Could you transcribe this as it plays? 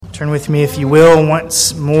Turn with me, if you will,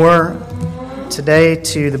 once more today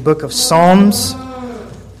to the book of Psalms.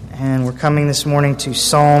 And we're coming this morning to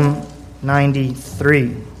Psalm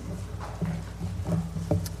 93.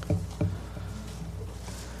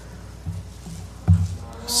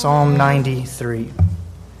 Psalm 93.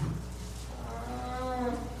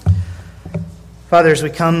 Father, as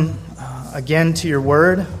we come again to your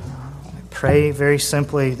word, I pray very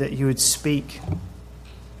simply that you would speak.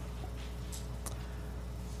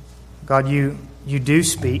 God, you do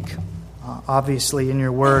speak, obviously, in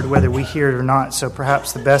your word, whether we hear it or not. So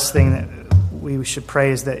perhaps the best thing that we should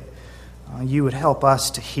pray is that you would help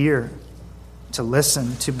us to hear, to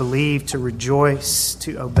listen, to believe, to rejoice,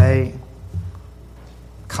 to obey.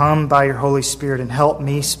 Come by your Holy Spirit and help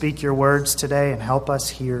me speak your words today and help us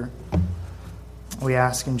hear. We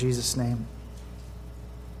ask in Jesus' name.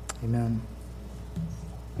 Amen.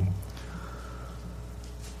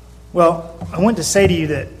 Well, I want to say to you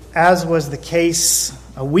that as was the case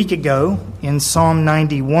a week ago in Psalm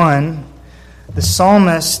 91, the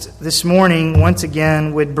psalmist this morning once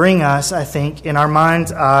again would bring us, I think, in our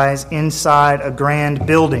mind's eyes inside a grand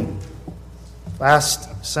building.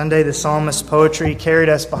 Last Sunday, the psalmist's poetry carried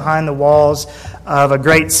us behind the walls of a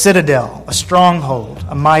great citadel, a stronghold,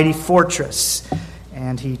 a mighty fortress.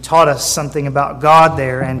 And he taught us something about God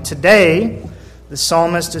there. And today, the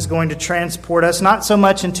psalmist is going to transport us not so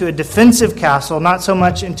much into a defensive castle, not so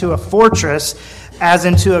much into a fortress, as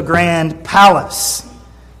into a grand palace.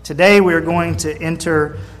 Today we are going to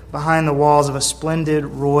enter behind the walls of a splendid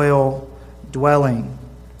royal dwelling.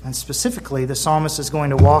 And specifically, the psalmist is going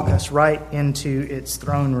to walk us right into its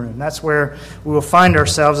throne room. That's where we will find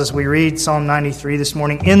ourselves as we read Psalm 93 this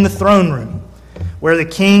morning, in the throne room, where the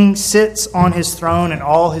king sits on his throne in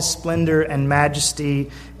all his splendor and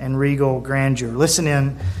majesty and regal grandeur. Listen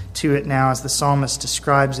in to it now as the psalmist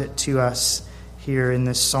describes it to us here in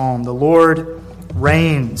this psalm. The Lord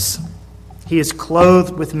reigns. He is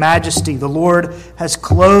clothed with majesty. The Lord has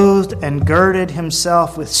clothed and girded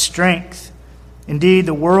himself with strength. Indeed,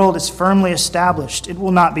 the world is firmly established. It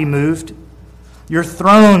will not be moved. Your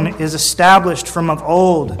throne is established from of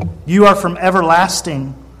old. You are from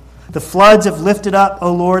everlasting. The floods have lifted up,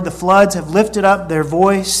 O Lord, the floods have lifted up their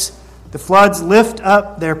voice. The floods lift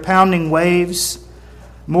up their pounding waves.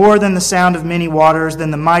 More than the sound of many waters,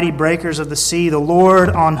 than the mighty breakers of the sea, the Lord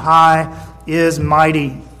on high is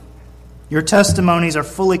mighty. Your testimonies are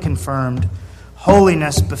fully confirmed.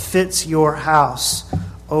 Holiness befits your house,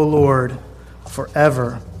 O Lord,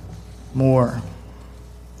 forevermore.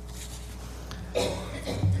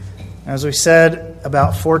 As we said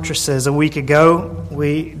about fortresses a week ago,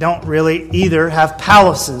 we don't really either have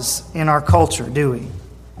palaces in our culture, do we?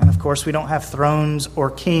 And of course, we don't have thrones or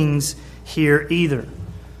kings here either.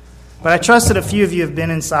 But I trust that a few of you have been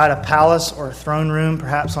inside a palace or a throne room,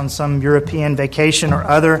 perhaps on some European vacation or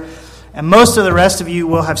other. And most of the rest of you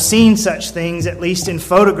will have seen such things, at least in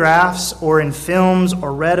photographs or in films,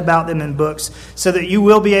 or read about them in books, so that you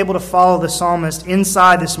will be able to follow the psalmist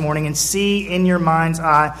inside this morning and see in your mind's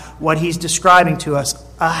eye what he's describing to us.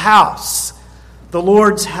 A house, the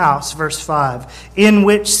Lord's house, verse 5, in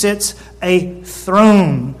which sits a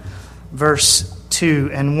throne, verse 2,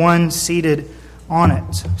 and one seated on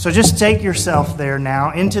it. So just take yourself there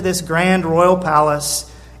now into this grand royal palace,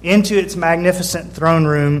 into its magnificent throne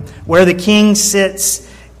room, where the king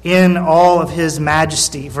sits in all of his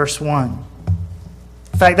majesty, verse 1.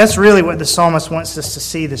 In fact, that's really what the psalmist wants us to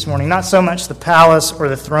see this morning. Not so much the palace or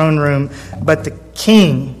the throne room, but the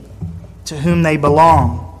king to whom they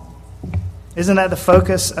belong. Isn't that the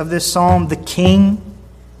focus of this psalm? The king?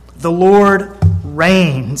 The Lord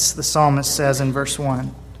reigns, the psalmist says in verse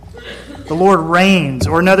 1. The Lord reigns,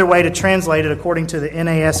 or another way to translate it according to the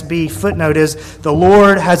NASB footnote is, the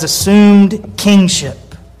Lord has assumed kingship.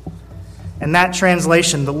 And that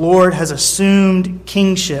translation, the Lord has assumed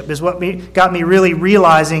kingship, is what got me really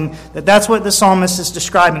realizing that that's what the psalmist is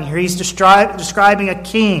describing here. He's describing a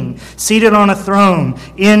king seated on a throne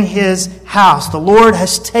in his house. The Lord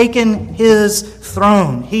has taken his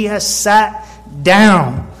throne. He has sat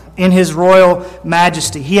down in his royal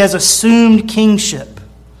majesty. He has assumed kingship.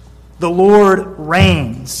 The Lord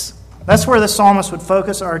reigns. That's where the psalmist would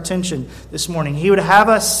focus our attention this morning. He would have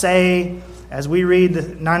us say, as we read the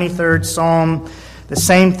 93rd Psalm, the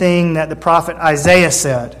same thing that the prophet Isaiah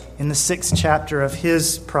said in the 6th chapter of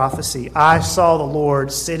his prophecy. I saw the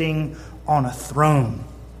Lord sitting on a throne,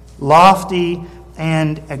 lofty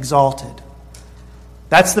and exalted.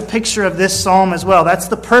 That's the picture of this psalm as well. That's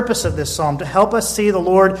the purpose of this psalm, to help us see the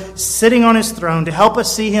Lord sitting on his throne, to help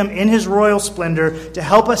us see him in his royal splendor, to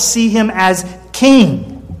help us see him as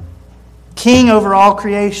king. king over all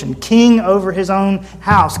creation, king over his own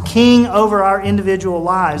house, king over our individual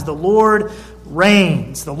lives. The Lord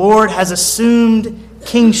reigns. The Lord has assumed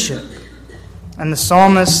kingship. And the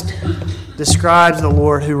psalmist describes the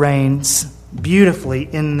Lord who reigns beautifully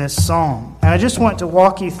in this psalm. And I just want to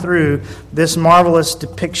walk you through this marvelous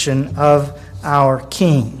depiction of our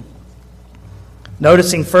king.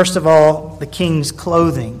 Noticing, first of all, the king's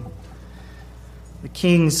clothing. The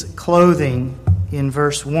king's clothing in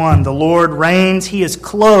verse 1. The Lord reigns. He is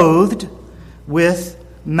clothed with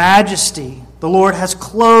majesty. The Lord has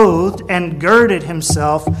clothed and girded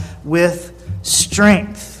himself with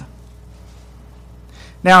strength.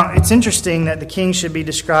 Now, it's interesting that the king should be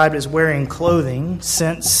described as wearing clothing,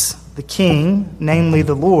 since the king, namely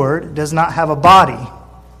the Lord, does not have a body,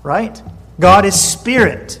 right? God is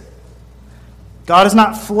spirit. God is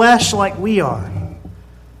not flesh like we are.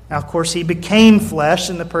 Now, of course, he became flesh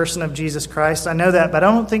in the person of Jesus Christ. I know that, but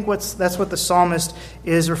I don't think that's what the psalmist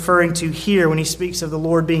is referring to here when he speaks of the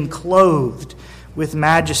Lord being clothed with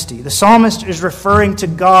majesty. The psalmist is referring to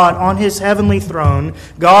God on his heavenly throne,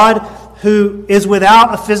 God who is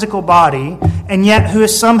without a physical body, and yet who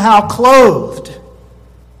is somehow clothed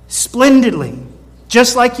splendidly,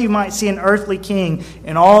 just like you might see an earthly king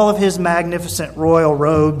in all of his magnificent royal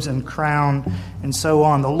robes and crown and so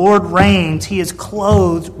on. The Lord reigns. He is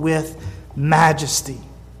clothed with majesty.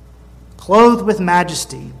 Clothed with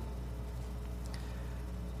majesty.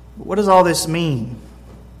 What does all this mean?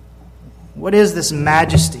 What is this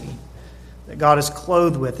majesty that God is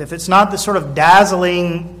clothed with? If it's not the sort of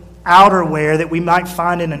dazzling outerwear that we might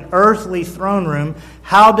find in an earthly throne room,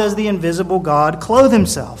 how does the invisible God clothe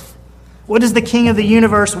himself? What does the King of the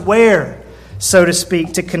universe wear, so to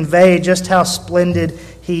speak, to convey just how splendid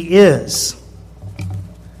he is?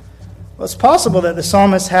 Well, it's possible that the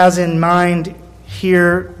psalmist has in mind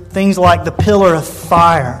here things like the pillar of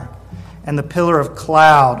fire and the pillar of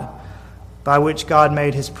cloud by which God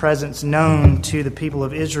made his presence known to the people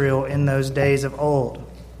of Israel in those days of old.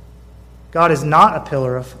 God is not a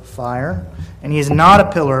pillar of fire, and he is not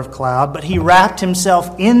a pillar of cloud, but he wrapped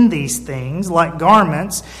himself in these things like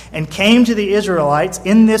garments and came to the Israelites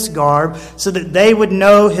in this garb so that they would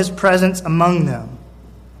know his presence among them.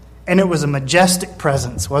 And it was a majestic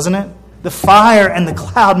presence, wasn't it? The fire and the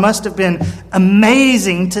cloud must have been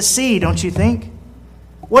amazing to see, don't you think?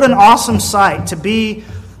 What an awesome sight to be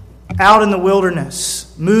out in the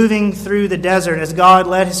wilderness, moving through the desert as God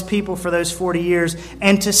led his people for those 40 years,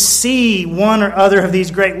 and to see one or other of these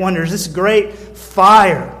great wonders, this great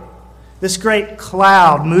fire, this great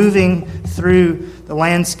cloud moving through the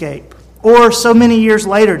landscape. Or so many years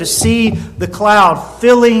later, to see the cloud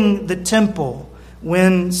filling the temple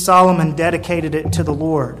when Solomon dedicated it to the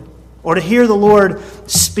Lord. Or to hear the Lord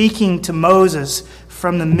speaking to Moses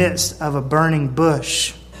from the midst of a burning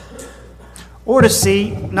bush. Or to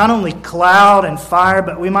see not only cloud and fire,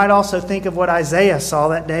 but we might also think of what Isaiah saw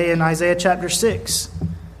that day in Isaiah chapter 6.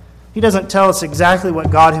 He doesn't tell us exactly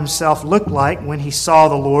what God himself looked like when he saw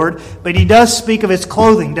the Lord, but he does speak of his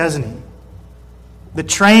clothing, doesn't he? The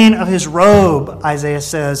train of his robe, Isaiah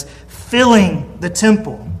says, filling the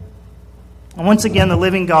temple. And once again, the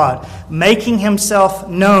living God, making himself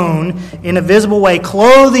known in a visible way,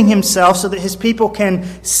 clothing himself so that his people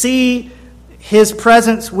can see his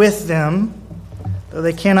presence with them, though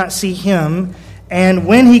they cannot see him. And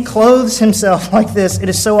when he clothes himself like this, it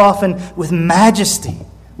is so often with majesty,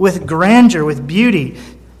 with grandeur, with beauty.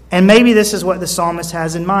 And maybe this is what the psalmist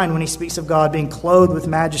has in mind when he speaks of God being clothed with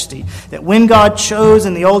majesty. That when God chose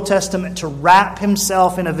in the Old Testament to wrap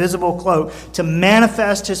himself in a visible cloak, to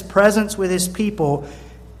manifest his presence with his people,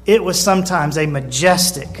 it was sometimes a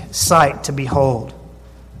majestic sight to behold.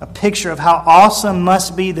 A picture of how awesome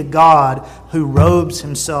must be the God who robes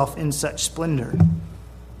himself in such splendor.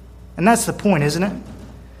 And that's the point, isn't it?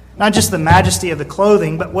 Not just the majesty of the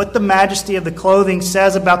clothing, but what the majesty of the clothing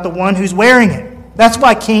says about the one who's wearing it. That's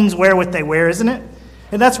why kings wear what they wear, isn't it?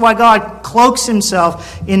 And that's why God cloaks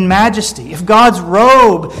himself in majesty. If God's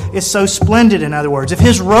robe is so splendid, in other words, if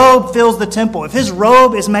his robe fills the temple, if his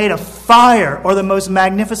robe is made of fire or the most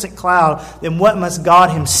magnificent cloud, then what must God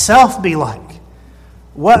himself be like?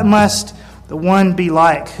 What must the one be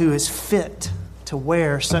like who is fit to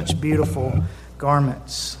wear such beautiful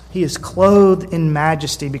garments? He is clothed in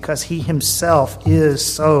majesty because he himself is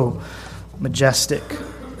so majestic.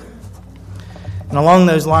 And along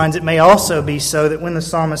those lines, it may also be so that when the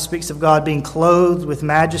psalmist speaks of God being clothed with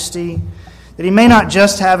majesty, that he may not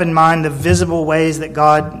just have in mind the visible ways that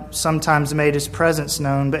God sometimes made his presence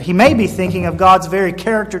known, but he may be thinking of God's very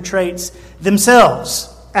character traits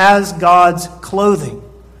themselves as God's clothing.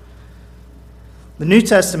 The New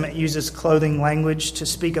Testament uses clothing language to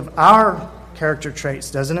speak of our character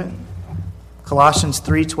traits, doesn't it? Colossians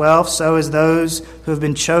 3:12, so as those who have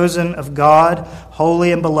been chosen of God,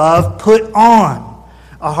 holy and beloved, put on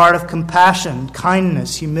a heart of compassion,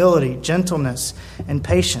 kindness, humility, gentleness, and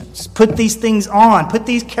patience. Put these things on. Put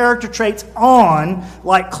these character traits on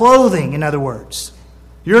like clothing, in other words.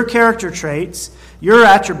 Your character traits, your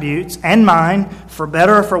attributes, and mine, for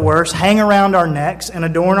better or for worse, hang around our necks and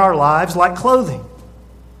adorn our lives like clothing.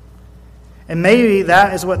 And maybe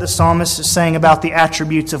that is what the psalmist is saying about the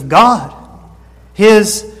attributes of God.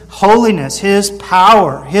 His holiness, His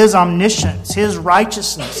power, His omniscience, His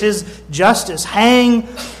righteousness, His justice hang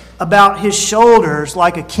about His shoulders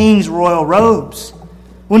like a king's royal robes.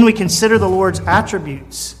 When we consider the Lord's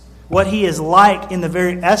attributes, what He is like in the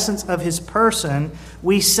very essence of His person,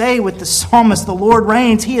 we say with the psalmist, the Lord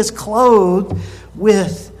reigns. He is clothed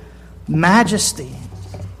with majesty.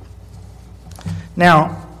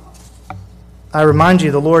 Now, I remind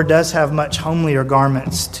you, the Lord does have much homelier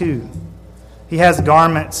garments too. He has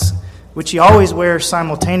garments which He always wears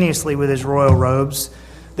simultaneously with His royal robes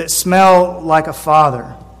that smell like a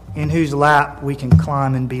father in whose lap we can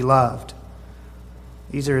climb and be loved.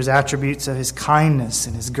 These are His attributes of His kindness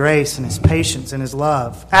and His grace and His patience and His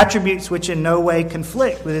love. Attributes which in no way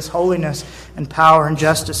conflict with His holiness and power and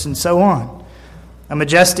justice and so on. A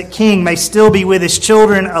majestic king may still be with his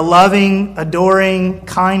children a loving, adoring,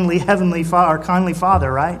 kindly heavenly kindly Father,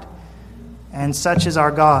 right? And such is our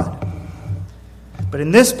God. But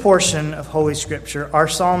in this portion of Holy Scripture, our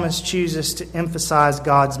psalmist chooses to emphasize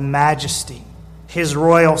God's majesty, His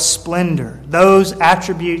royal splendor, those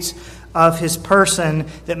attributes of His person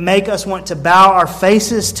that make us want to bow our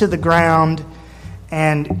faces to the ground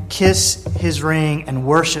and kiss His ring and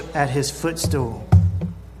worship at His footstool.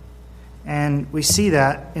 And we see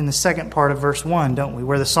that in the second part of verse 1, don't we?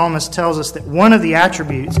 Where the psalmist tells us that one of the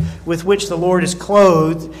attributes with which the Lord is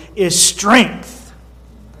clothed is strength,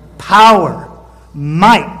 power,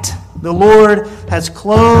 might. The Lord has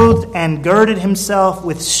clothed and girded Himself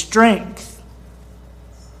with strength.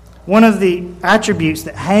 One of the attributes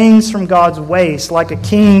that hangs from God's waist like a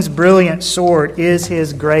king's brilliant sword is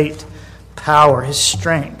His great power, His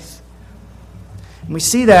strength. And we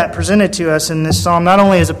see that presented to us in this psalm not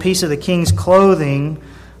only as a piece of the king's clothing,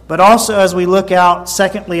 but also as we look out,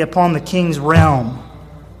 secondly, upon the king's realm.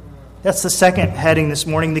 That's the second heading this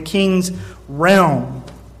morning, the king's realm.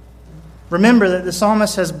 Remember that the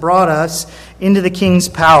psalmist has brought us into the king's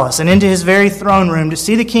palace and into his very throne room to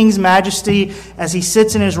see the king's majesty as he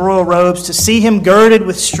sits in his royal robes, to see him girded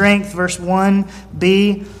with strength, verse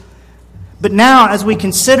 1b. But now, as we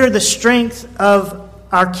consider the strength of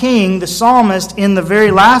our king, the psalmist, in the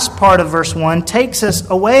very last part of verse 1, takes us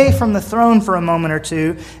away from the throne for a moment or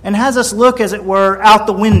two and has us look, as it were, out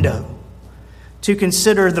the window to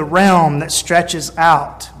consider the realm that stretches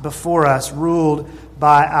out before us, ruled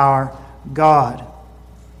by our God.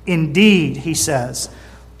 Indeed, he says,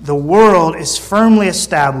 the world is firmly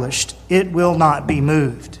established. It will not be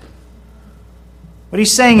moved. What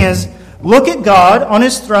he's saying is, look at God on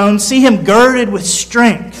His throne, see Him girded with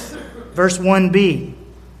strength, verse 1b.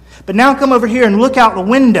 But now come over here and look out the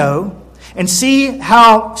window and see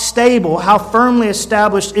how stable, how firmly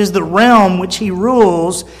established is the realm which He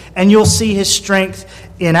rules, and you'll see His strength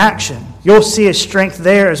in action. You'll see His strength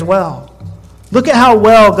there as well. Look at how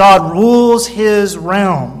well God rules His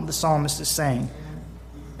realm, the psalmist is saying,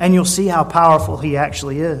 and you'll see how powerful He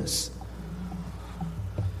actually is.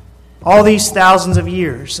 All these thousands of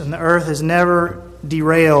years, and the earth has never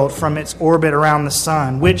derailed from its orbit around the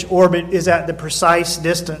sun, which orbit is at the precise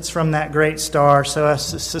distance from that great star so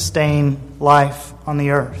as to sustain life on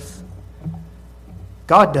the earth.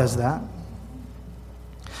 God does that.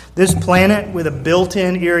 This planet with a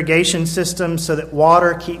built-in irrigation system so that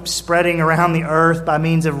water keeps spreading around the earth by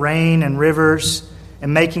means of rain and rivers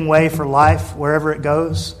and making way for life wherever it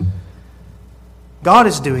goes. God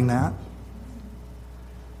is doing that.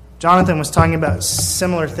 Jonathan was talking about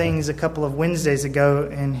similar things a couple of Wednesdays ago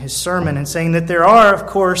in his sermon and saying that there are, of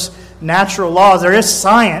course, natural laws. There is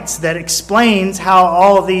science that explains how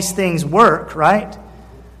all of these things work, right?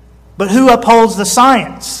 But who upholds the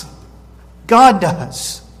science? God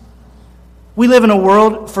does. We live in a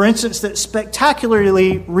world, for instance, that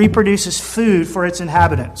spectacularly reproduces food for its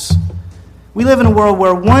inhabitants. We live in a world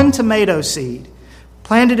where one tomato seed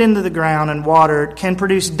planted into the ground and watered can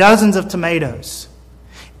produce dozens of tomatoes,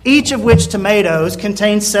 each of which tomatoes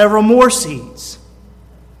contains several more seeds,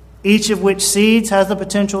 each of which seeds has the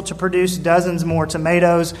potential to produce dozens more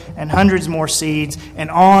tomatoes and hundreds more seeds, and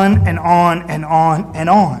on and on and on and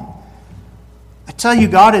on. I tell you,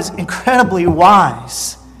 God is incredibly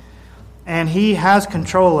wise. And He has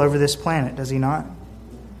control over this planet, does He not?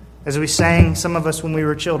 As we sang, some of us when we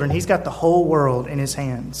were children, He's got the whole world in His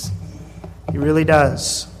hands. He really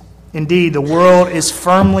does. Indeed, the world is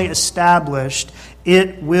firmly established.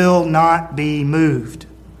 It will not be moved.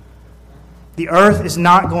 The earth is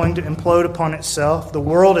not going to implode upon itself. The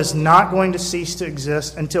world is not going to cease to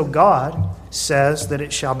exist until God says that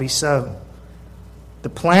it shall be so. The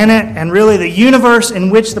planet and really the universe in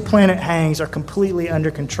which the planet hangs are completely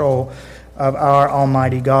under control of our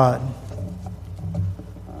Almighty God.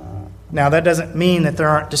 Now, that doesn't mean that there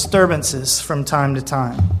aren't disturbances from time to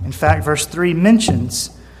time. In fact, verse 3 mentions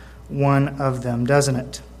one of them, doesn't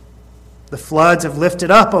it? The floods have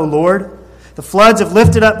lifted up, O Lord. The floods have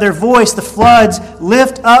lifted up their voice. The floods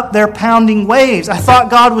lift up their pounding waves. I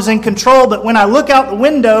thought God was in control, but when I look out the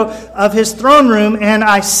window of His throne room and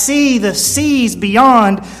I see the seas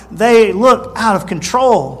beyond, they look out of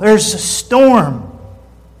control. There's a storm,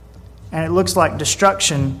 and it looks like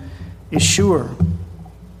destruction is sure.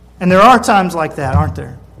 And there are times like that, aren't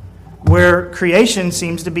there? Where creation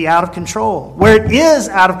seems to be out of control, where it is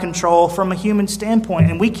out of control from a human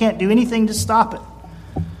standpoint, and we can't do anything to stop it.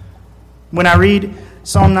 When I read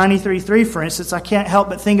Psalm 93:3, for instance, I can't help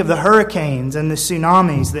but think of the hurricanes and the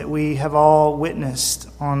tsunamis that we have all witnessed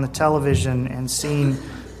on the television and seen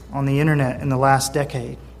on the internet in the last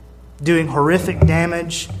decade, doing horrific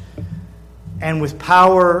damage and with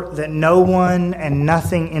power that no one and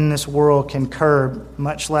nothing in this world can curb,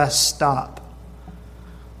 much less stop.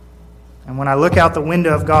 And when I look out the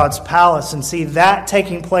window of God's palace and see that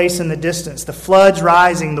taking place in the distance, the floods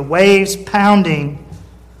rising, the waves pounding,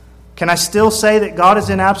 can I still say that God is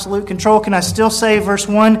in absolute control? Can I still say, verse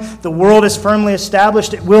 1, the world is firmly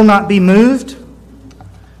established, it will not be moved?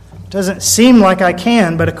 Doesn't seem like I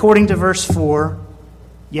can, but according to verse 4,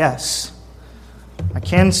 yes, I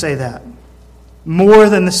can say that. More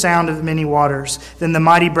than the sound of many waters, than the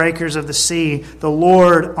mighty breakers of the sea, the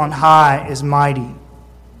Lord on high is mighty.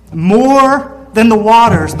 More than the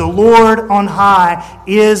waters, the Lord on high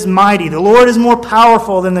is mighty. The Lord is more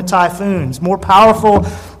powerful than the typhoons, more powerful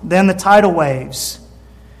than the tidal waves.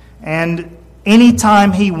 And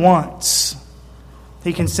anytime He wants,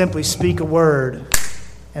 He can simply speak a word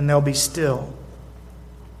and they'll be still.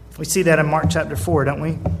 We see that in Mark chapter 4, don't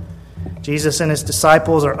we? Jesus and His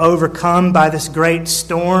disciples are overcome by this great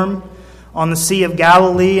storm on the Sea of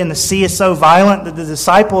Galilee, and the sea is so violent that the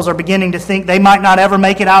disciples are beginning to think they might not ever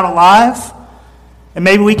make it out alive. And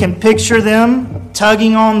maybe we can picture them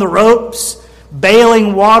tugging on the ropes,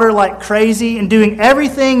 bailing water like crazy, and doing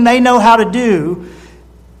everything they know how to do,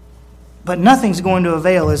 but nothing's going to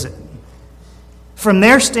avail, is it? From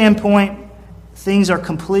their standpoint, things are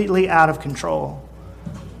completely out of control.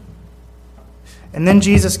 And then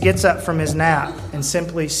Jesus gets up from His nap and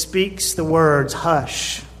simply speaks the words,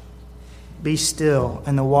 "Hush, be still,"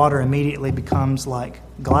 and the water immediately becomes like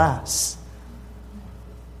glass.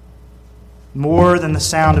 More than the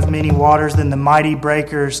sound of many waters, than the mighty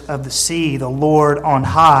breakers of the sea, the Lord on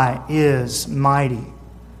high is mighty.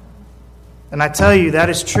 And I tell you, that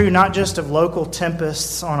is true not just of local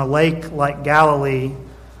tempests on a lake like Galilee,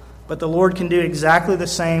 but the Lord can do exactly the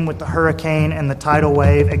same with the hurricane and the tidal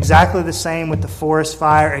wave, exactly the same with the forest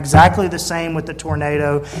fire, exactly the same with the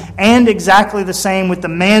tornado, and exactly the same with the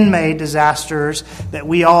man-made disasters that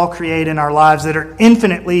we all create in our lives that are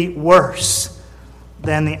infinitely worse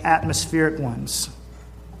than the atmospheric ones.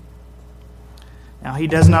 Now, He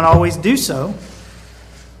does not always do so.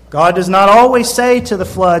 God does not always say to the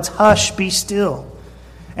floods, "Hush, be still."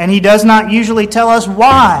 And He does not usually tell us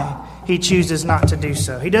why He chooses not to do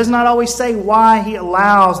so. He does not always say why He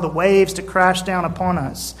allows the waves to crash down upon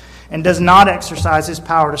us and does not exercise His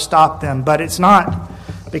power to stop them. But it's not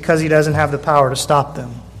because He doesn't have the power to stop them.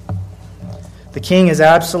 The King is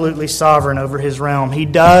absolutely sovereign over His realm. He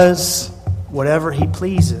does whatever He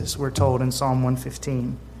pleases, we're told in Psalm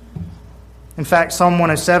 115. In fact, Psalm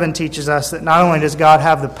 107 teaches us that not only does God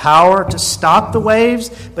have the power to stop the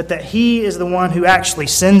waves, but that He is the one who actually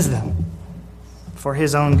sends them for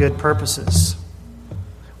His own good purposes.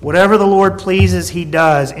 Whatever the Lord pleases, He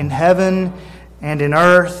does in heaven and in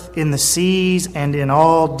earth, in the seas and in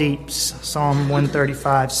all deeps. Psalm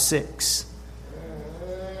 135:6.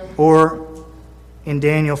 Or in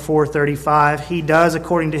Daniel 4:35, He does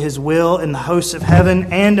according to His will in the hosts of heaven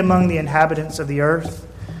and among the inhabitants of the earth,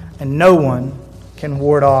 and no one can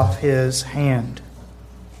ward off His hand.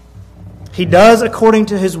 He does according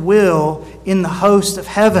to His will in the hosts of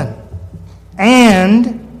heaven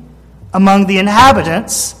and among the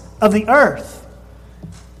inhabitants of the earth.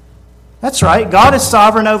 That's right, God is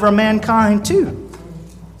sovereign over mankind too.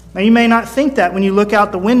 Now, you may not think that when you look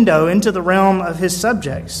out the window into the realm of His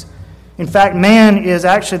subjects. In fact, man is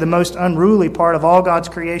actually the most unruly part of all God's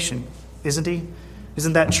creation, isn't he?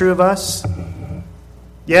 Isn't that true of us?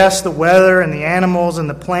 Yes, the weather and the animals and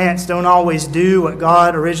the plants don't always do what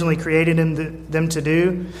God originally created them to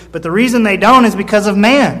do, but the reason they don't is because of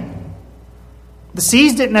man. The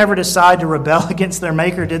seas didn't ever decide to rebel against their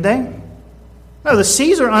Maker, did they? No, the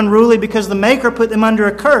seas are unruly because the Maker put them under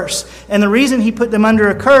a curse. And the reason He put them under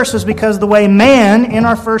a curse was because the way man, in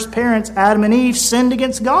our first parents, Adam and Eve, sinned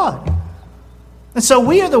against God. And so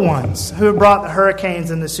we are the ones who have brought the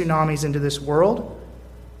hurricanes and the tsunamis into this world.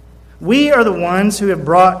 We are the ones who have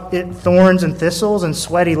brought it thorns and thistles and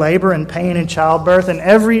sweaty labor and pain and childbirth and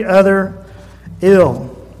every other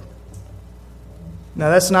ill. Now,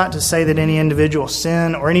 that's not to say that any individual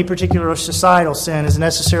sin or any particular societal sin is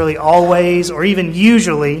necessarily always or even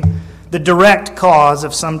usually the direct cause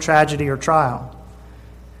of some tragedy or trial.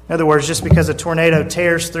 In other words, just because a tornado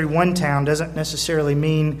tears through one town doesn't necessarily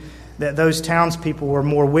mean that those townspeople were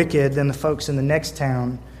more wicked than the folks in the next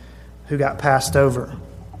town who got passed over.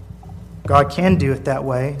 God can do it that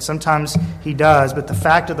way. Sometimes He does, but the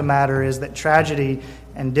fact of the matter is that tragedy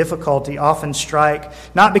and difficulty often strike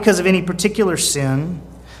not because of any particular sin,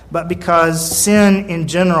 but because sin in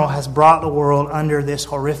general has brought the world under this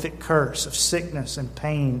horrific curse of sickness and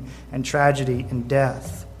pain and tragedy and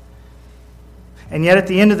death. And yet at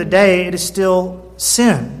the end of the day, it is still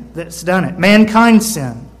sin that's done it. Mankind's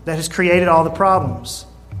sin that has created all the problems.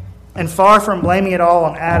 And far from blaming it all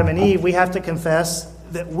on Adam and Eve, we have to confess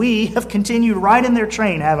that we have continued right in their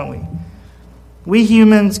train, haven't we? We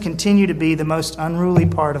humans continue to be the most unruly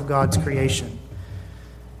part of God's creation.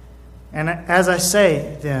 And as I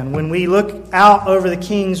say, then, when we look out over the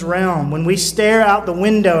king's realm, when we stare out the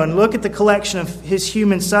window and look at the collection of his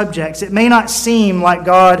human subjects, it may not seem like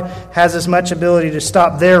God has as much ability to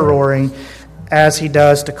stop their roaring as He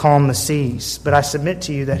does to calm the seas. But I submit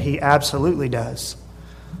to you that He absolutely does.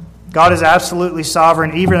 God is absolutely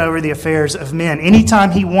sovereign even over the affairs of men. Anytime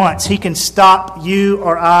He wants, He can stop you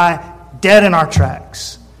or I dead in our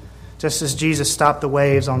tracks, just as Jesus stopped the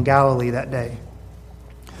waves on Galilee that day.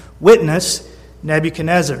 Witness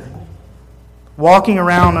Nebuchadnezzar walking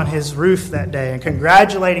around on his roof that day and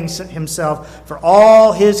congratulating himself for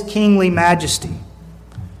all his kingly majesty.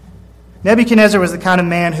 Nebuchadnezzar was the kind of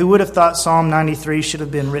man who would have thought Psalm 93 should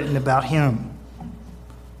have been written about him.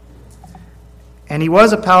 And he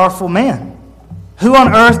was a powerful man. Who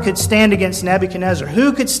on earth could stand against Nebuchadnezzar?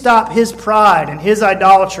 Who could stop his pride and his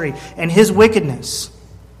idolatry and his wickedness?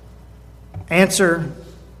 Answer,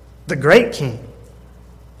 the great king.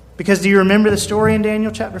 Because do you remember the story in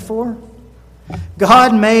Daniel chapter 4?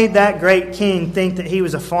 God made that great king think that he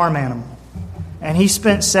was a farm animal. And he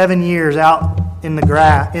spent 7 years out in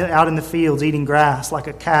the fields eating grass like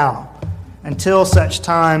a cow until such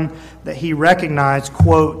time that he recognized,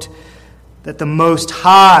 quote, that the Most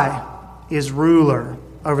High is ruler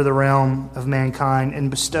over the realm of mankind and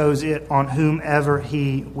bestows it on whomever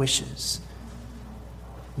He wishes.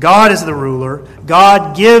 God is the ruler.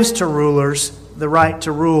 God gives to rulers the right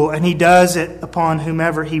to rule, and He does it upon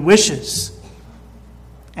whomever He wishes.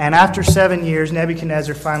 And after 7 years,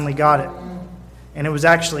 Nebuchadnezzar finally got it. And it was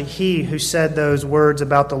actually he who said those words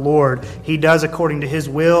about the Lord. He does according to His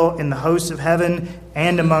will in the hosts of heaven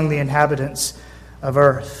and among the inhabitants of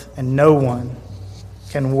earth, and no one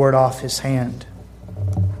can ward off His hand.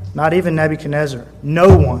 Not even Nebuchadnezzar.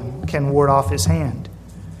 No one can ward off His hand.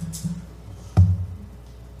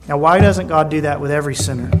 Now, why doesn't God do that with every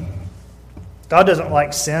sinner? God doesn't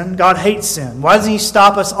like sin. God hates sin. Why doesn't He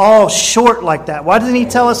stop us all short like that? Why doesn't He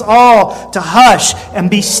tell us all to hush and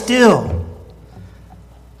be still?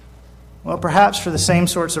 Well, perhaps for the same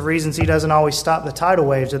sorts of reasons He doesn't always stop the tidal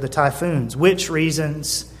waves or the typhoons, which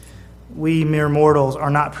reasons we mere mortals are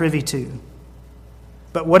not privy to.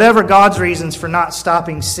 But whatever God's reasons for not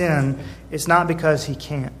stopping sin, it's not because He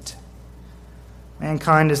can't.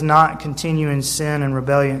 Mankind does not continue in sin and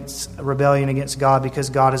rebellion against God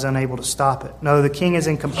because God is unable to stop it. No, the king is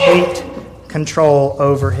in complete control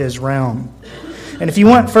over his realm. And if you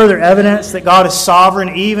want further evidence that God is sovereign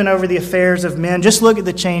even over the affairs of men, just look at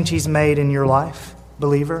the change He's made in your life,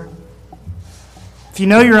 believer. If you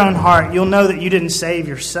know your own heart, you'll know that you didn't save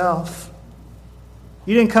yourself.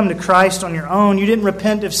 You didn't come to Christ on your own. You didn't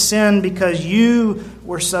repent of sin because you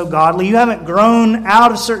were so godly. You haven't grown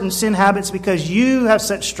out of certain sin habits because you have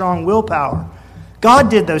such strong willpower. God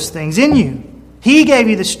did those things in you. He gave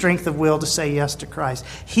you the strength of will to say yes to Christ.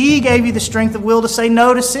 He gave you the strength of will to say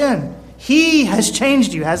no to sin. He has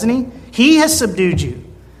changed you, hasn't He? He has subdued you.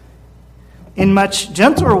 In much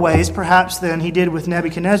gentler ways, perhaps, than He did with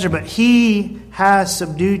Nebuchadnezzar, but He has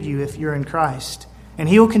subdued you if you're in Christ. And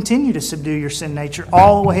He will continue to subdue your sin nature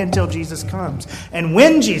all the way until Jesus comes. And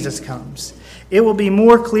when Jesus comes, it will be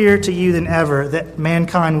more clear to you than ever that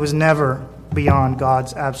mankind was never beyond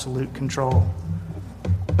God's absolute control.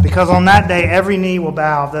 Because on that day, every knee will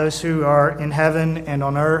bow of those who are in heaven and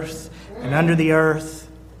on earth and under the earth.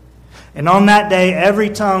 And on that day, every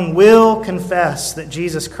tongue will confess that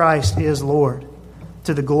Jesus Christ is Lord,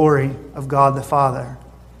 to the glory of God the Father.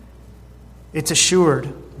 It's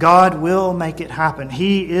assured. God will make it happen.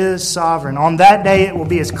 He is sovereign. On that day, it will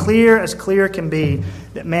be as clear can be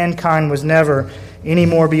that mankind was never any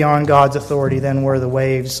more beyond God's authority than were the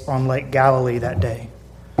waves on Lake Galilee that day.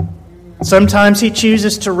 Sometimes He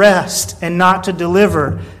chooses to rest and not to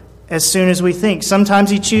deliver as soon as we think. Sometimes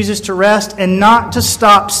He chooses to rest and not to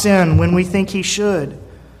stop sin when we think He should.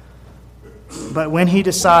 But when He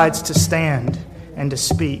decides to stand and to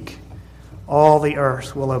speak, all the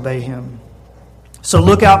earth will obey Him. So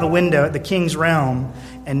look out the window at the King's realm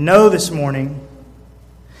and know this morning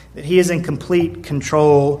that He is in complete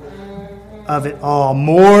control of it all.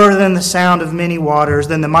 More than the sound of many waters,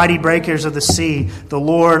 than the mighty breakers of the sea, the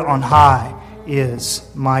Lord on high is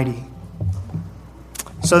mighty.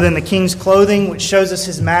 So then the King's clothing, which shows us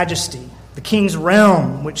His majesty. The King's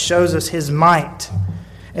realm, which shows us His might.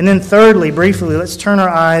 And then thirdly, briefly, let's turn our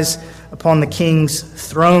eyes upon the King's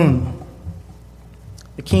throne.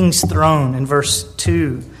 The King's throne in verse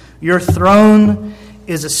 2. Your throne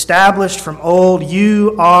is established from old.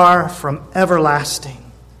 You are from everlasting.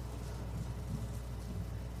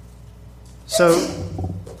 So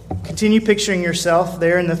continue picturing yourself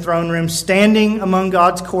there in the throne room, standing among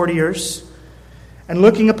God's courtiers and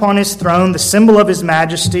looking upon His throne, the symbol of His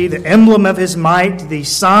majesty, the emblem of His might, the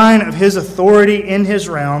sign of His authority in His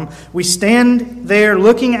realm. We stand there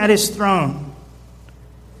looking at His throne.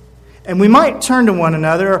 And we might turn to one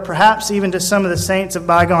another, or perhaps even to some of the saints of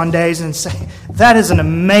bygone days, and say, that is an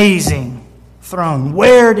amazing throne.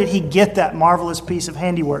 Where did He get that marvelous piece of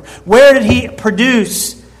handiwork? Where did He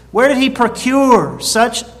produce, where did He procure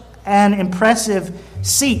such an impressive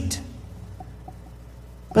seat?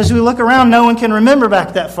 But as we look around, no one can remember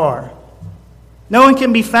back that far. No one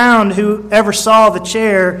can be found who ever saw the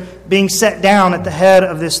chair being set down at the head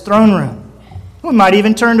of this throne room. We might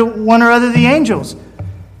even turn to one or other of the angels.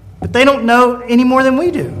 But they don't know any more than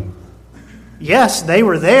we do. Yes, they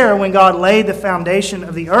were there when God laid the foundation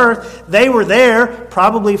of the earth. They were there,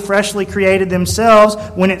 probably freshly created themselves,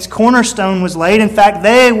 when its cornerstone was laid. In fact,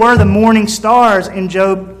 they were the morning stars in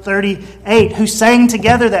Job 38 who sang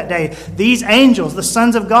together that day. These angels, the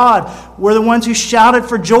sons of God, were the ones who shouted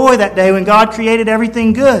for joy that day when God created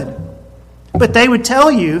everything good. But they would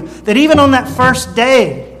tell you that even on that first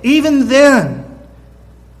day, even then,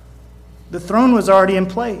 the throne was already in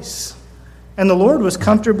place. And the Lord was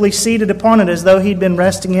comfortably seated upon it as though He'd been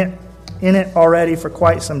resting in it already for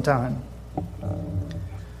quite some time.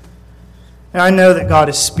 Now I know that God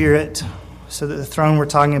is spirit, so that the throne we're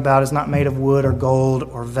talking about is not made of wood or gold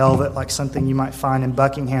or velvet like something you might find in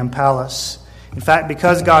Buckingham Palace. In fact,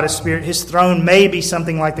 because God is spirit, His throne may be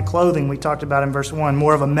something like the clothing we talked about in verse 1,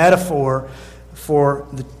 more of a metaphor for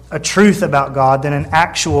a truth about God than an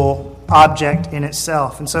actual object in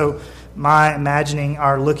itself. And so my imagining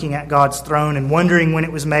our looking at God's throne and wondering when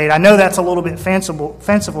it was made, I know that's a little bit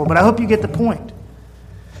fanciful, but I hope you get the point.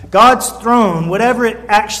 God's throne, whatever it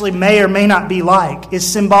actually may or may not be like, is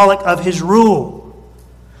symbolic of His rule.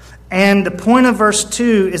 And the point of verse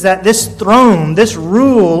 2 is that this throne, this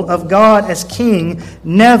rule of God as king,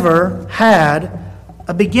 never had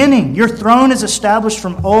a beginning. Your throne is established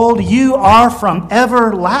from old. You are from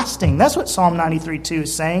everlasting. That's what Psalm 93:2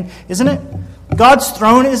 is saying, isn't it? God's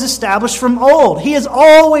throne is established from old. He has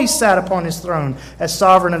always sat upon His throne as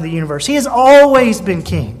sovereign of the universe. He has always been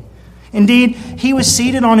king. Indeed, He was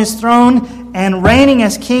seated on His throne and reigning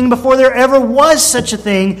as king before there ever was such a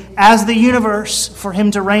thing as the universe for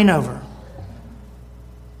Him to reign over.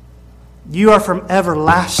 You are from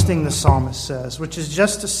everlasting, the psalmist says, which is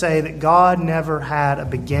just to say that God never had a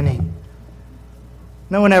beginning.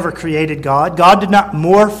 No one ever created God. God did not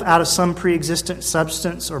morph out of some pre-existent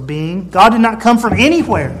substance or being. God did not come from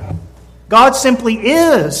anywhere. God simply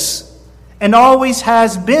is and always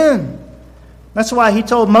has been. That's why He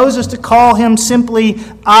told Moses to call Him simply,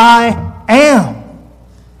 I am.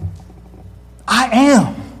 I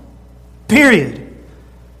am. Period.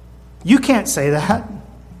 You can't say that.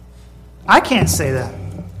 I can't say that.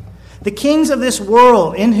 The kings of this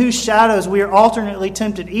world, in whose shadows we are alternately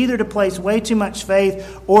tempted either to place way too much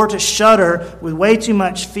faith or to shudder with way too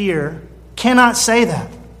much fear, cannot say that.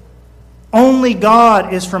 Only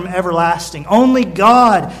God is from everlasting. Only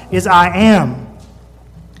God is I am.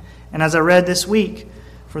 And as I read this week,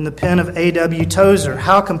 From the pen of A.W. Tozer,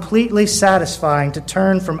 how completely satisfying to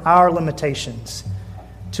turn from our limitations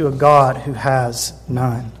to a God who has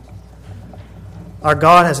none. Our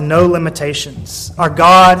God has no limitations. Our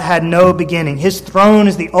God had no beginning. His throne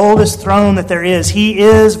is the oldest throne that there is. He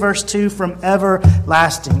is, verse 2, from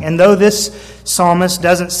everlasting. And though this psalmist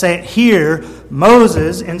doesn't say it here,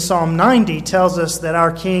 Moses in Psalm 90 tells us that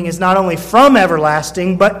our King is not only from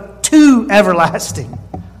everlasting, but to everlasting.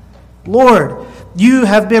 Lord, you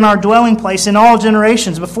have been our dwelling place in all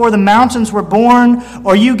generations. Before the mountains were born,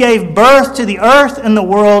 or you gave birth to the earth and the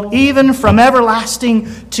world, even from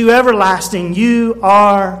everlasting to everlasting, you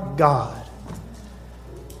are God.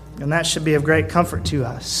 And that should be of great comfort to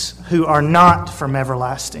us who are not from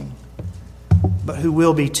everlasting, but who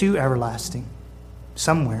will be to everlasting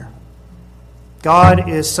somewhere. God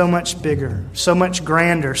is so much bigger, so much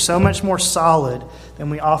grander, so much more solid than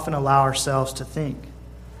we often allow ourselves to think.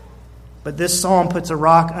 But this psalm puts a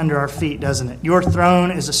rock under our feet, doesn't it? Your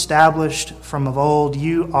throne is established from of old.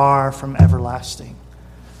 You are from everlasting.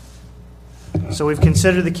 So we've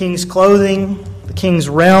considered the king's clothing, the king's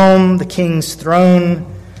realm, the king's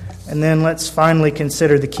throne, and then let's finally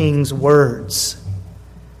consider the king's words.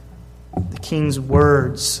 The king's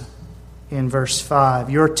words in verse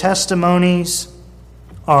 5. Your testimonies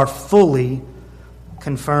are fully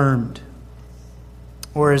confirmed.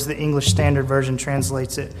 Or as the English Standard Version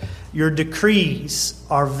translates it, your decrees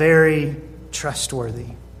are very trustworthy.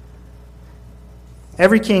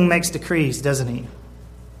 Every king makes decrees, doesn't he?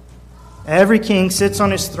 Every king sits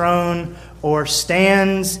on his throne or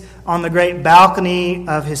stands on the great balcony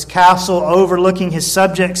of his castle overlooking his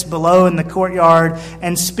subjects below in the courtyard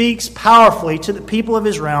and speaks powerfully to the people of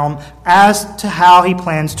his realm as to how he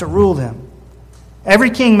plans to rule them. Every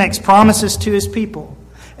king makes promises to his people.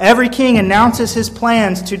 Every king announces his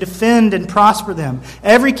plans to defend and prosper them.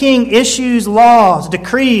 Every king issues laws,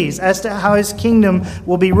 decrees as to how his kingdom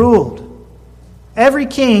will be ruled. Every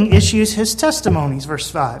king issues his testimonies, verse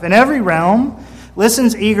 5. And every realm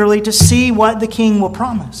listens eagerly to see what the king will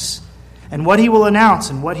promise and what he will announce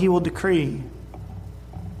and what he will decree.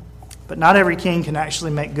 But not every king can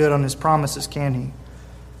actually make good on his promises, can he?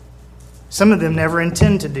 Some of them never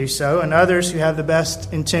intend to do so, and others who have the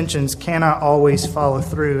best intentions cannot always follow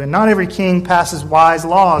through. And not every king passes wise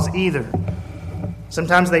laws either.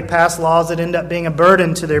 Sometimes they pass laws that end up being a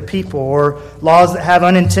burden to their people, or laws that have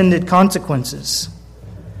unintended consequences.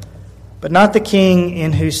 But not the king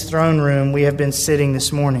in whose throne room we have been sitting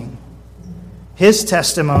this morning. His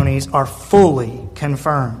testimonies are fully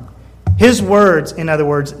confirmed. His words, in other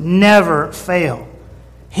words, never fail.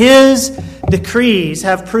 His decrees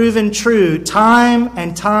have proven true time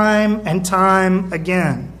and time and time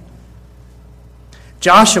again.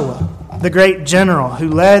 Joshua, the great general who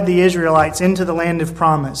led the Israelites into the land of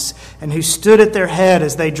promise and who stood at their head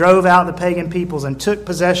as they drove out the pagan peoples and took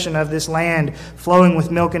possession of this land flowing with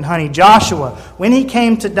milk and honey. Joshua, when he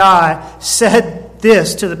came to die, said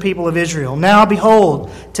this to the people of Israel, "Now behold,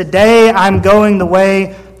 today I'm going the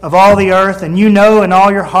way of all the earth, and you know in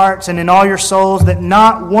all your hearts and in all your souls that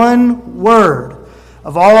not one word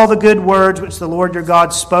of all the good words which the Lord your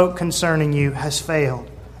God spoke concerning you has failed.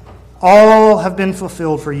 All have been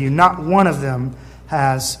fulfilled for you. Not one of them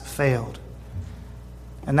has failed."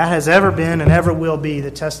 And that has ever been and ever will be the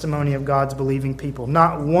testimony of God's believing people.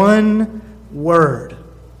 Not one word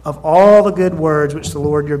of all the good words which the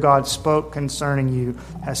Lord your God spoke concerning you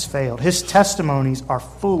has failed. His testimonies are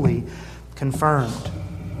fully confirmed.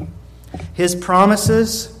 His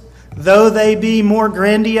promises, though they be more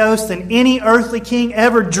grandiose than any earthly king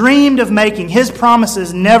ever dreamed of making, his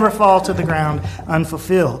promises never fall to the ground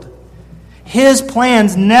unfulfilled. His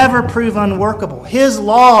plans never prove unworkable. His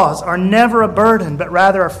laws are never a burden, but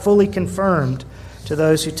rather are fully confirmed to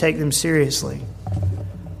those who take them seriously.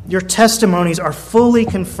 Your testimonies are fully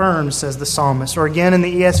confirmed, says the psalmist. Or again in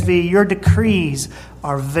the ESV, your decrees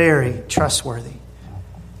are very trustworthy.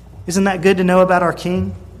 Isn't that good to know about our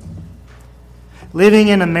King? Living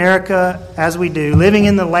in America as we do, living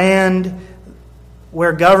in the land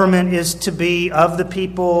where government is to be of the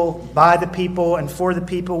people, by the people, and for the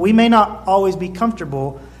people, we may not always be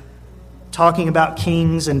comfortable talking about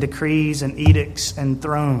kings and decrees and edicts and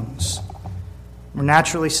thrones. We're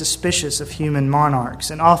naturally suspicious of human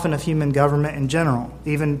monarchs and often of human government in general,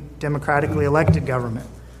 even democratically elected government.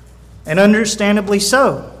 And understandably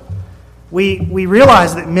so. We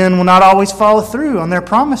realize that men will not always follow through on their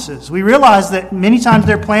promises. We realize that many times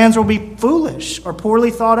their plans will be foolish or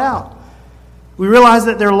poorly thought out. We realize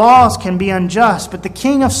that their laws can be unjust, but the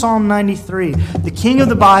king of Psalm 93, the king of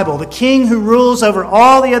the Bible, the king who rules over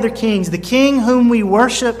all the other kings, the king whom we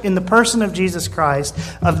worship in the person of Jesus Christ,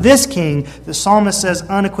 of this king, the psalmist says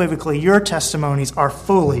unequivocally, your testimonies are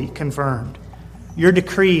fully confirmed. Your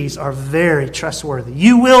decrees are very trustworthy.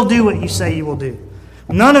 You will do what you say you will do.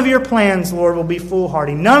 None of your plans, Lord, will be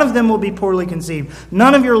foolhardy. None of them will be poorly conceived.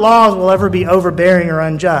 None of your laws will ever be overbearing or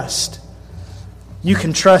unjust. You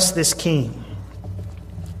can trust this king.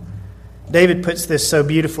 David puts this so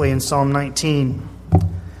beautifully in Psalm 19.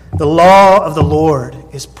 The law of the Lord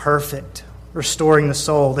is perfect, restoring the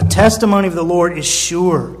soul. The testimony of the Lord is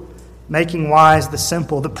sure, making wise the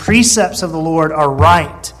simple. The precepts of the Lord are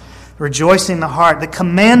right, rejoicing the heart. The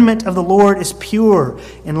commandment of the Lord is pure,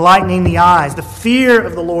 enlightening the eyes. The fear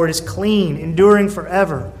of the Lord is clean, enduring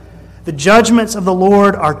forever. The judgments of the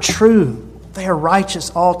Lord are true. They are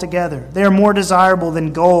righteous altogether. They are more desirable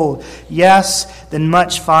than gold, yes, than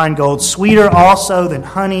much fine gold, sweeter also than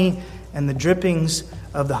honey and the drippings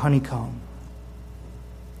of the honeycomb.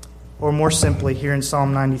 Or more simply, here in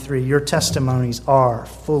Psalm 93, your testimonies are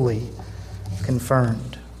fully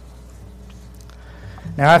confirmed.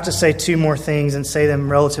 Now I have to say two more things and say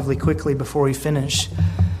them relatively quickly before we finish.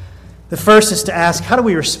 The first is to ask, how do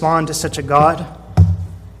we respond to such a God?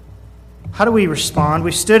 How do we respond?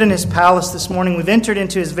 We've stood in his palace this morning. We've entered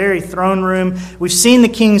into his very throne room. We've seen the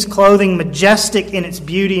king's clothing, majestic in its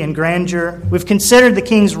beauty and grandeur. We've considered the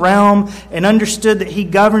king's realm and understood that he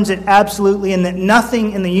governs it absolutely and that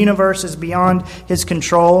nothing in the universe is beyond his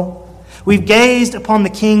control. We've gazed upon the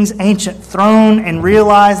king's ancient throne and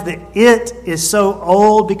realized that it is so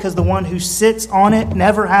old because the one who sits on it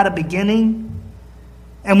never had a beginning.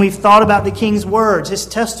 And we've thought about the king's words, his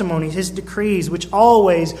testimonies, his decrees, which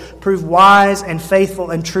always prove wise and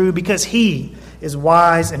faithful and true because he is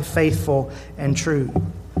wise and faithful and true.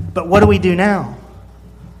 But what do we do now?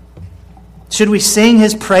 Should we sing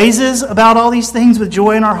his praises about all these things with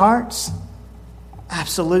joy in our hearts?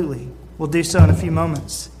 Absolutely. We'll do so in a few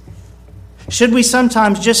moments. Should we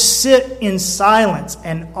sometimes just sit in silence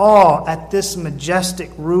and awe at this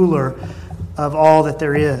majestic ruler of all that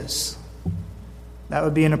there is? That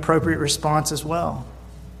would be an appropriate response as well.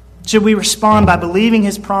 Should we respond by believing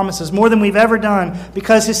his promises more than we've ever done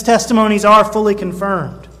because his testimonies are fully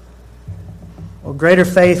confirmed? Well, greater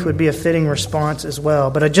faith would be a fitting response as well.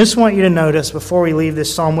 But I just want you to notice before we leave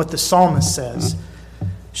this psalm what the psalmist says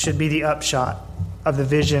should be the upshot of the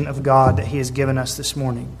vision of God that he has given us this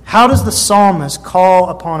morning. How does the psalmist call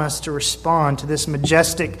upon us to respond to this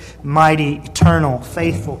majestic, mighty, eternal,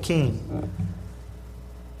 faithful king?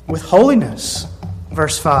 With holiness.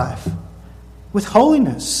 Verse 5, with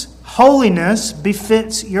holiness. Holiness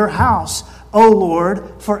befits your house, O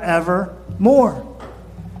Lord, forevermore.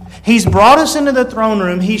 He's brought us into the throne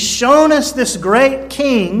room. He's shown us this great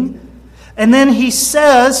king. And then he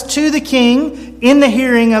says to the king, in the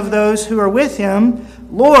hearing of those who are with him,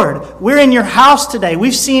 Lord, we're in your house today.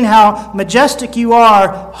 We've seen how majestic you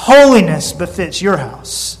are. Holiness befits your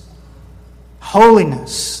house.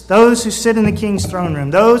 Holiness. Those who sit in the king's throne room,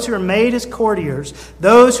 those who are made his courtiers,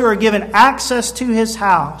 those who are given access to his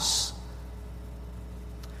house,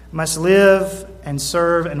 must live and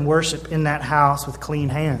serve and worship in that house with clean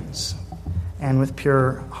hands and with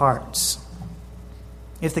pure hearts.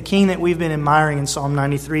 If the king that we've been admiring in Psalm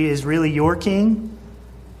 93 is really your king,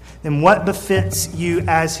 then what befits you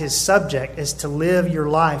as his subject is to live your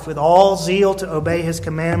life with all zeal to obey his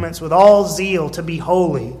commandments, with all zeal to be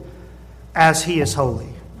holy as he is holy.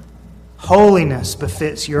 Holiness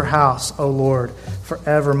befits your house, O Lord,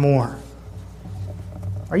 forevermore.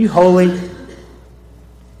 Are you holy?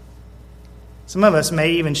 Some of us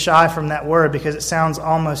may even shy from that word because it sounds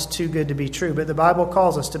almost too good to be true, but the Bible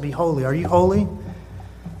calls us to be holy. Are you holy?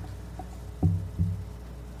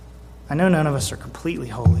 I know none of us are completely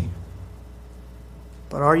holy,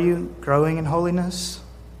 but are you growing in holiness?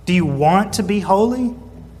 Do you want to be holy?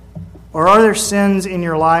 Or are there sins in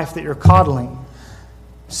your life that you're coddling?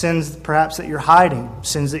 Sins perhaps that you're hiding?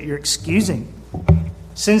 Sins that you're excusing?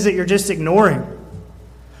 Sins that you're just ignoring?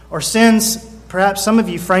 Or sins, perhaps some of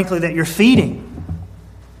you, frankly, that you're feeding?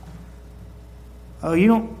 Oh, you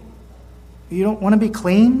don't want to be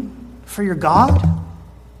clean for your God?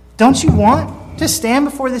 Don't you want to stand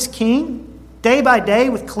before this king day by day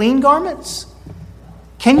with clean garments?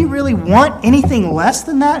 Can you really want anything less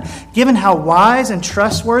than that, given how wise and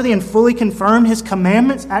trustworthy and fully confirmed his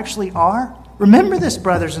commandments actually are? Remember this,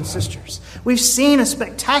 brothers and sisters. We've seen a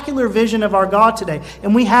spectacular vision of our God today,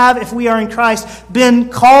 and we have, if we are in Christ, been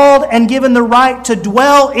called and given the right to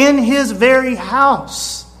dwell in his very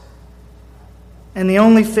house. And the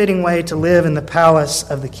only fitting way to live in the palace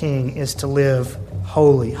of the King is to live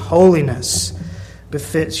holy. Holiness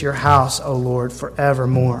befits your house, O Lord,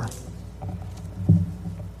 forevermore.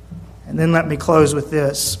 And then let me close with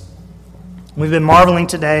this. We've been marveling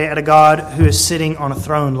today at a God who is sitting on a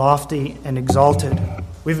throne, lofty and exalted.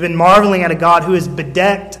 We've been marveling at a God who is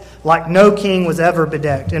bedecked like no king was ever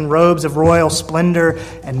bedecked, in robes of royal splendor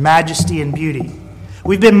and majesty and beauty.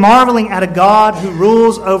 We've been marveling at a God who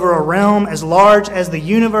rules over a realm as large as the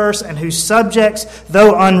universe and whose subjects,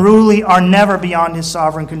 though unruly, are never beyond his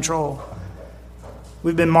sovereign control.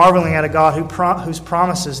 We've been marveling at a God whose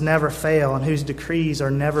promises never fail and whose decrees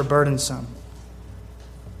are never burdensome.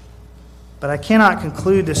 But I cannot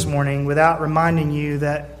conclude this morning without reminding you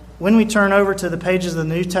that when we turn over to the pages of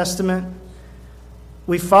the New Testament,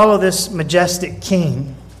 we follow this majestic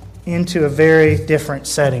king into a very different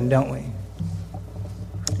setting, don't we?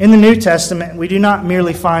 In the New Testament, we do not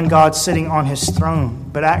merely find God sitting on his throne,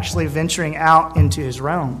 but actually venturing out into his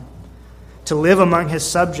realm, to live among his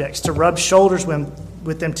subjects, to rub shoulders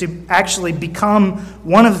with them, to actually become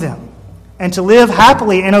one of them, and to live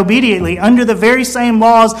happily and obediently under the very same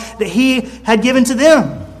laws that he had given to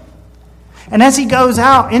them. And as he goes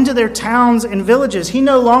out into their towns and villages, he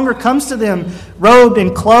no longer comes to them robed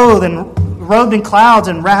in clouds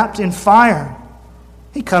and wrapped in fire.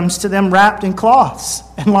 He comes to them wrapped in cloths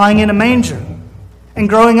and lying in a manger and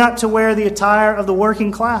growing up to wear the attire of the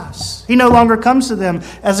working class. He no longer comes to them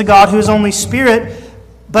as a God who is only spirit,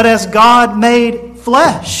 but as God made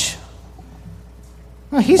flesh.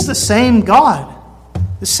 He's the same God,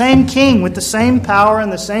 the same king with the same power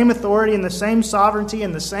and the same authority and the same sovereignty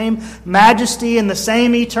and the same majesty and the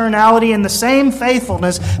same eternality and the same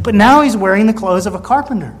faithfulness, but now he's wearing the clothes of a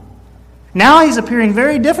carpenter. Now he's appearing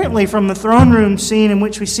very differently from the throne room scene in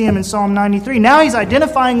which we see him in Psalm 93. Now he's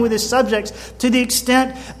identifying with his subjects to the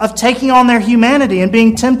extent of taking on their humanity and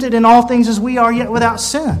being tempted in all things as we are, yet without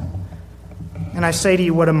sin. And I say to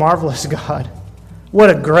you, what a marvelous God. What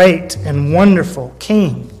a great and wonderful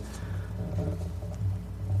king.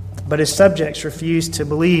 But his subjects refused to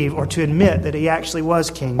believe or to admit that he actually was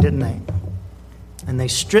king, didn't they? And they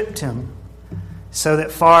stripped him, so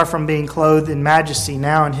that far from being clothed in majesty,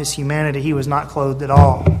 now in his humanity, he was not clothed at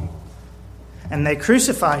all. And they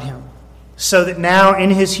crucified him, so that now in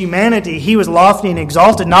his humanity, he was lofty and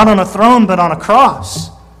exalted, not on a throne, but on a cross.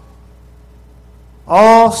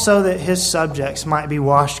 All so that his subjects might be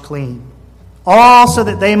washed clean. All so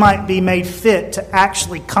that they might be made fit to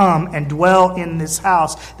actually come and dwell in this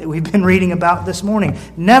house that we've been reading about this morning.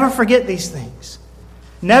 Never forget these things.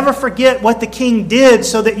 Never forget what the king did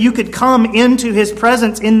so that you could come into his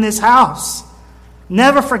presence in this house.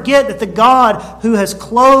 Never forget that the God who has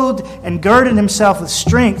clothed and girded himself with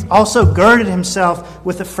strength also girded himself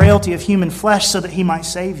with the frailty of human flesh so that he might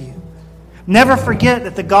save you. Never forget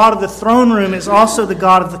that the God of the throne room is also the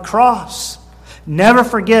God of the cross. Never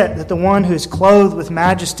forget that the one who is clothed with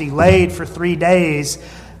majesty laid for 3 days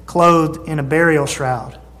clothed in a burial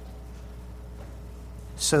shroud,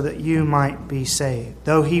 so that you might be saved.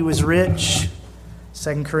 Though he was rich,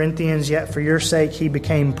 2 Corinthians, yet for your sake he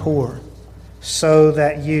became poor, so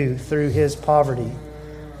that you, through his poverty,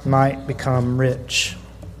 might become rich.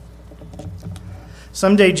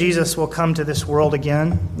 Someday Jesus will come to this world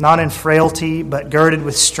again, not in frailty, but girded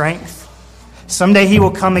with strength. Someday he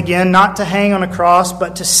will come again, not to hang on a cross,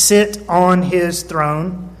 but to sit on his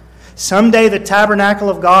throne. Someday the tabernacle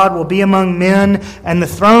of God will be among men, and the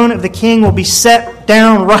throne of the King will be set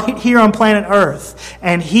down right here on planet Earth.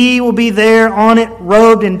 And he will be there on it,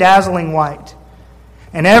 robed in dazzling white.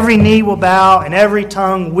 And every knee will bow, and every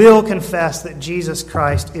tongue will confess that Jesus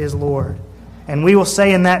Christ is Lord. And we will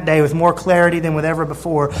say in that day with more clarity than with ever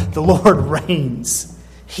before, the Lord reigns.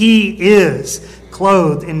 He is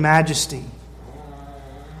clothed in majesty.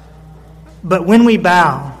 But when we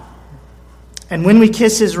bow, and when we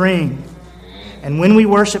kiss his ring, and when we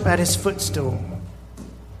worship at his footstool,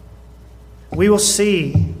 we will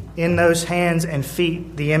see in those hands and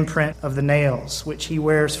feet the imprint of the nails, which he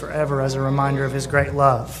wears forever as a reminder of his great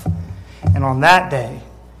love. And on that day,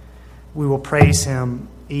 we will praise him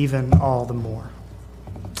even all the more.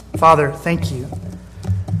 Father, thank you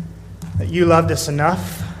that you loved us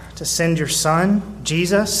enough to send your Son,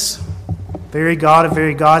 Jesus, very God of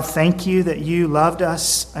very God. Thank you that you loved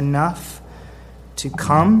us enough to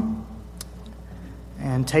come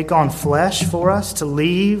and take on flesh for us, to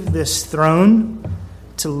leave this throne,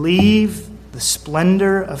 to leave the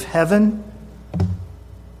splendor of heaven,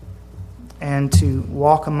 and to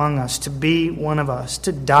walk among us, to be one of us,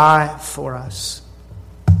 to die for us,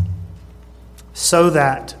 so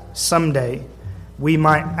that someday we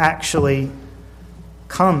might actually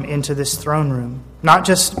come into this throne room. Not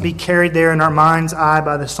just be carried there in our mind's eye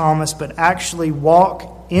by the psalmist, but actually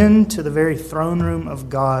walk into the very throne room of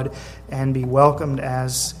God and be welcomed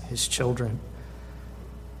as his children.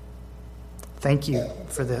 Thank you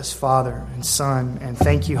for this, Father and Son, and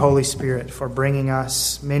thank you, Holy Spirit, for bringing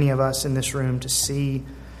us, many of us in this room, to see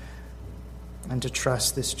and to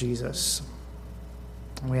trust this Jesus.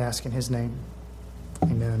 And we ask in his name.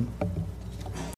 Amen.